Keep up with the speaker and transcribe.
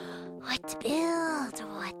What to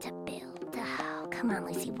build. Oh, come on,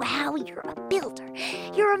 Lucy. Wow, you're a builder.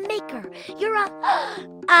 You're a maker.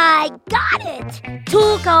 I got it!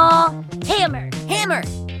 Tool call. Hammer.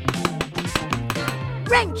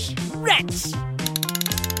 Wrench.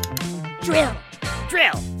 Drill.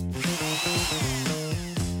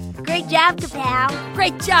 Great job, Kapow.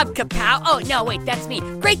 Great job, Kapow. Oh, no, wait, that's me.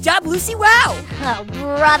 Great job, Lucy. Wow. Oh,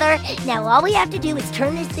 brother. Now all we have to do is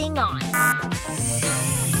turn this thing on.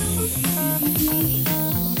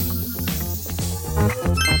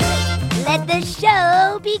 Let the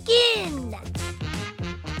show begin.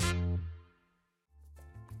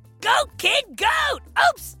 Go, kid, go!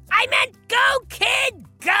 Oops, I meant go, kid,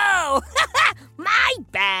 go! My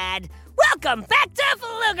bad. Welcome back to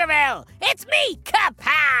Pflugerville. It's me,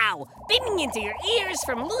 Kapow, beaming into your ears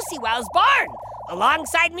from Lucy Wow's barn.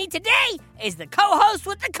 Alongside me today is the co-host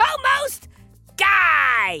with the co-most,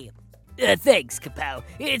 Guy. Thanks, Kapow.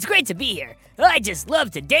 It's great to be here. I just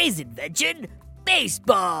love today's invention,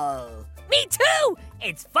 baseball. Me too!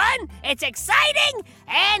 It's fun, it's exciting,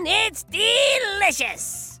 and it's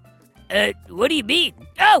delicious. What do you mean?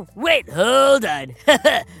 Oh, wait, hold on.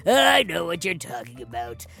 I know what you're talking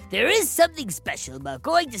about. There is something special about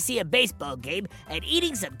going to see a baseball game and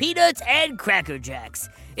eating some peanuts and Cracker Jacks.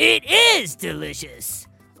 It is delicious.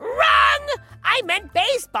 Wrong! I meant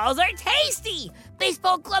baseballs are tasty.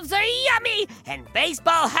 Baseball gloves are yummy, and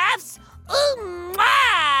baseball hats,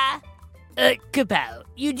 mwah! Kapow,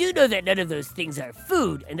 you do know that none of those things are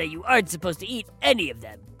food and that you aren't supposed to eat any of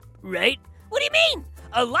them, right? What do you mean?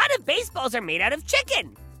 A lot of baseballs are made out of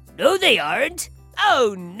chicken. No, they aren't.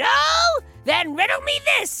 Oh, no? Then riddle me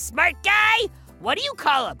this, smart guy. What do you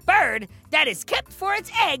call a bird that is kept for its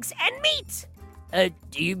eggs and meat?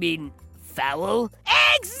 Do you mean fowl?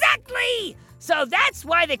 Exactly! So that's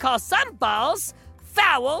why they call some balls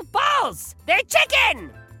foul balls. They're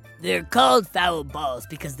chicken! They're called foul balls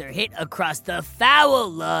because they're hit across the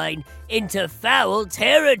foul line into foul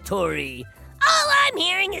territory. All I'm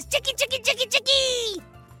hearing is chicky.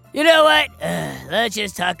 You know what? Let's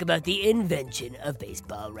just talk about the invention of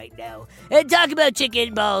baseball right now. And talk about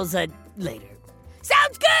chicken balls later.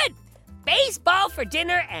 Sounds good! Baseball for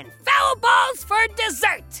dinner and foul balls for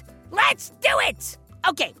dessert. Let's do it!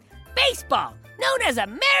 Okay, baseball, known as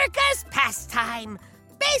America's pastime.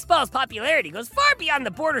 Baseball's popularity goes far beyond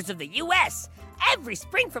the borders of the U.S. Every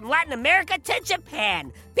spring from Latin America to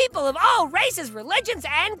Japan, people of all races, religions,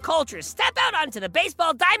 and cultures step out onto the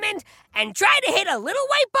baseball diamond and try to hit a little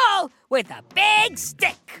white ball with a big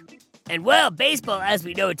stick. And while baseball as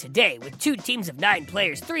we know it today, with 2 teams of 9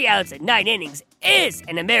 players, 3 outs, and 9 innings, is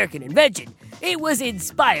an American invention, it was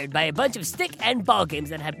inspired by a bunch of stick and ball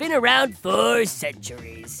games that have been around for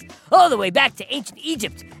centuries, all the way back to ancient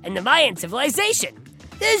Egypt and the Mayan civilization.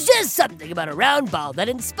 There's just something about a round ball that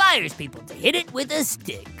inspires people to hit it with a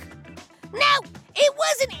stick. Now, it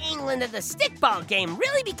was in England that the stickball game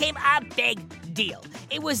really became a big deal.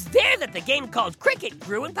 It was there that the game called cricket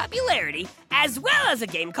grew in popularity, as well as a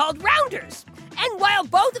game called rounders. And while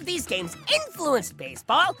both of these games influenced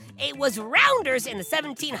baseball, it was rounders in the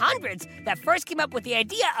 1700s that first came up with the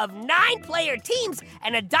idea of 9-player teams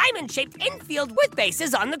and a diamond-shaped infield with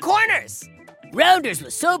bases on the corners. Rounders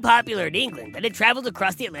was so popular in England that it traveled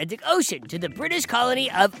across the Atlantic Ocean to the British colony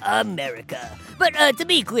of America. But to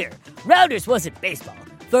be clear, rounders wasn't baseball.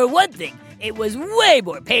 For one thing, it was way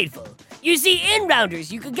more painful. You see, in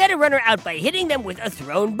rounders, you could get a runner out by hitting them with a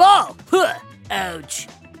thrown ball. Huh, ouch.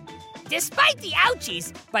 Despite the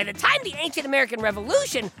ouchies, by the time the ancient American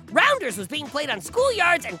Revolution, rounders was being played on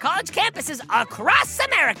schoolyards and college campuses across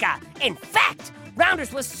America. In fact,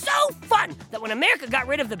 rounders was so fun that when America got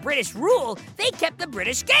rid of the British rule, they kept the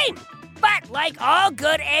British game. But like all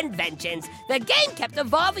good inventions, the game kept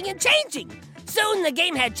evolving and changing. Soon the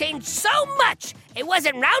game had changed so much, it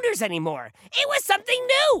wasn't rounders anymore. It was something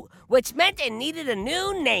new, which meant it needed a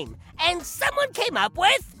new name. And someone came up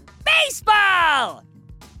with baseball!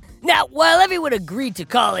 Now, while everyone agreed to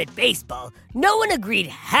call it baseball, no one agreed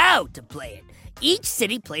how to play it. Each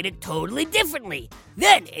city played it totally differently.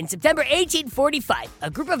 Then, in September 1845,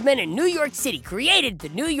 a group of men in New York City created the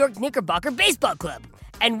New York Knickerbocker Baseball Club.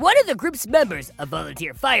 And one of the group's members, a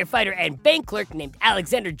volunteer firefighter and bank clerk named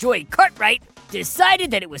Alexander Joy Cartwright,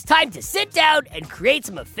 decided that it was time to sit down and create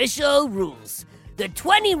some official rules. The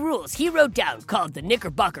 20 rules he wrote down, called the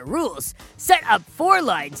Knickerbocker Rules, set up 4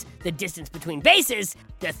 lines, the distance between bases,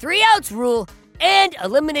 the 3 outs rule, and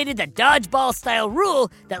eliminated the dodgeball-style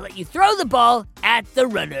rule that let you throw the ball at the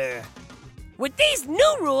runner. With these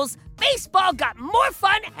new rules, baseball got more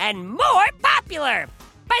fun and more popular.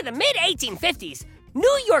 By the mid-1850s,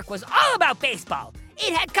 New York was all about baseball.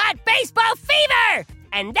 It had caught baseball fever.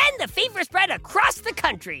 And then the fever spread across the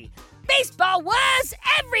country. Baseball was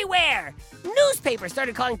everywhere. Newspapers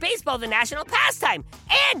started calling baseball the national pastime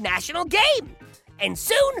and national game. And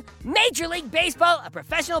soon, Major League Baseball, a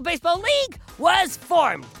professional baseball league, was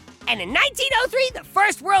formed. And in 1903, the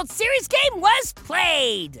first World Series game was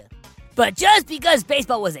played. But just because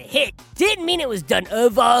baseball was a hit didn't mean it was done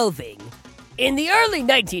evolving. In the early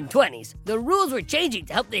 1920s, the rules were changing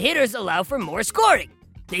to help the hitters allow for more scoring.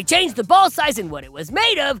 They changed the ball size and what it was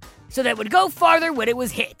made of so that it would go farther when it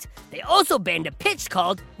was hit. They also banned a pitch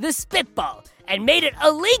called the spitball and made it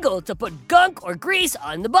illegal to put gunk or grease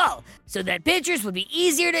on the ball so that pitchers would be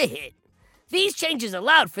easier to hit. These changes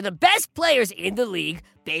allowed for the best players in the league,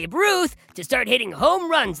 Babe Ruth, to start hitting home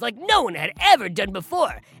runs like no one had ever done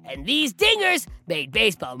before, and these dingers made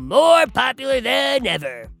baseball more popular than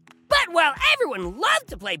ever. But while everyone loved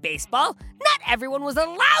to play baseball, not everyone was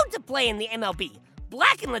allowed to play in the MLB.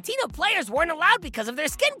 Black and Latino players weren't allowed because of their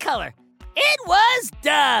skin color. It was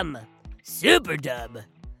dumb. Super dumb.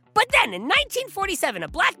 But then in 1947, a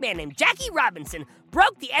black man named Jackie Robinson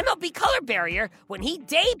broke the MLB color barrier when he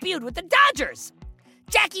debuted with the Dodgers.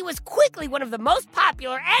 Jackie was quickly one of the most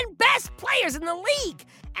popular and best players in the league,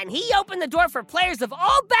 and he opened the door for players of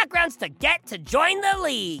all backgrounds to get to join the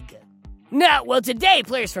league. Now, well, today,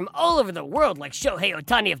 players from all over the world like Shohei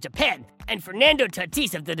Ohtani of Japan and Fernando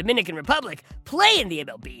Tatis of the Dominican Republic play in the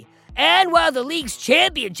MLB. And while the league's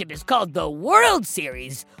championship is called the World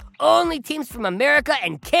Series, only teams from America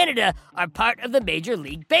and Canada are part of the Major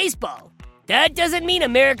League Baseball. That doesn't mean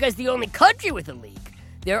America is the only country with a league.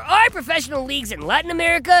 There are professional leagues in Latin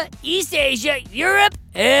America, East Asia, Europe,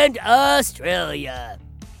 and Australia.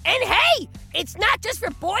 And hey, it's not just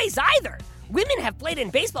for boys either. Women have played in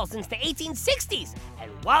baseball since the 1860s,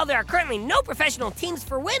 and while there are currently no professional teams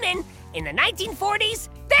for women, in the 1940s,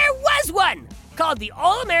 there was one, called the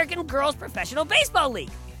All-American Girls Professional Baseball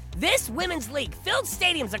League. This women's league filled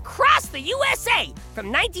stadiums across the USA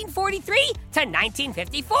from 1943 to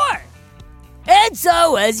 1954. And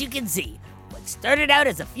so, as you can see, what started out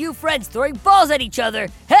as a few friends throwing balls at each other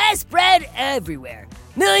has spread everywhere.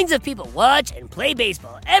 Millions of people watch and play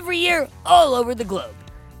baseball every year all over the globe.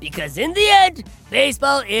 Because in the end,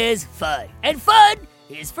 baseball is fun, and fun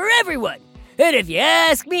is for everyone. And if you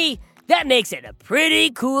ask me, that makes it a pretty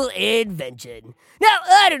cool invention. Now,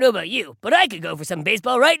 I don't know about you, but I could go for some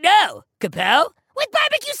baseball right now. Kapow? With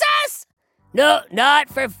barbecue sauce? No, not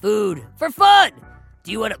for food. For fun.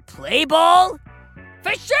 Do you want to play ball?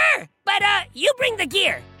 For sure, but you bring the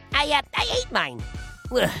gear. I ate mine.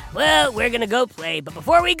 Well, we're gonna go play, but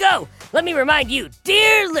before we go, let me remind you,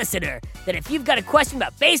 dear listener, that if you've got a question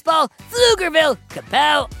about baseball, Pflugerville,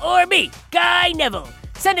 Kapow, or me, Guy Neville,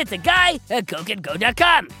 send it to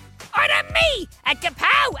guy@gokidgo.com. Or to me at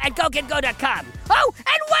kapow@gokidgo.com. Oh,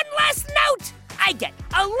 and one last note! I get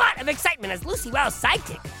a lot of excitement as Lucy Wow's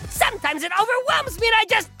sidekick. Sometimes it overwhelms me and I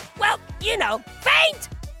just, faint.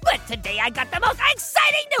 But today I got the most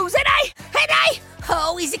exciting news and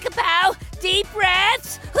oh, easy Kapow, deep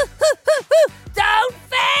breaths. Don't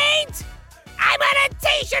faint! I'm on a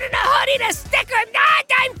t-shirt and a hoodie and a sticker, and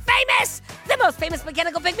I'm famous! The most famous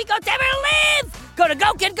mechanical pygmy goat to ever live! Go to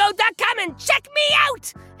GoKidGo.com and check me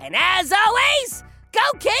out! And as always,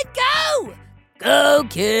 go kid go! Go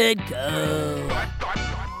kid go!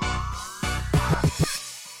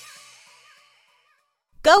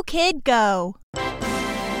 Go Kid Go!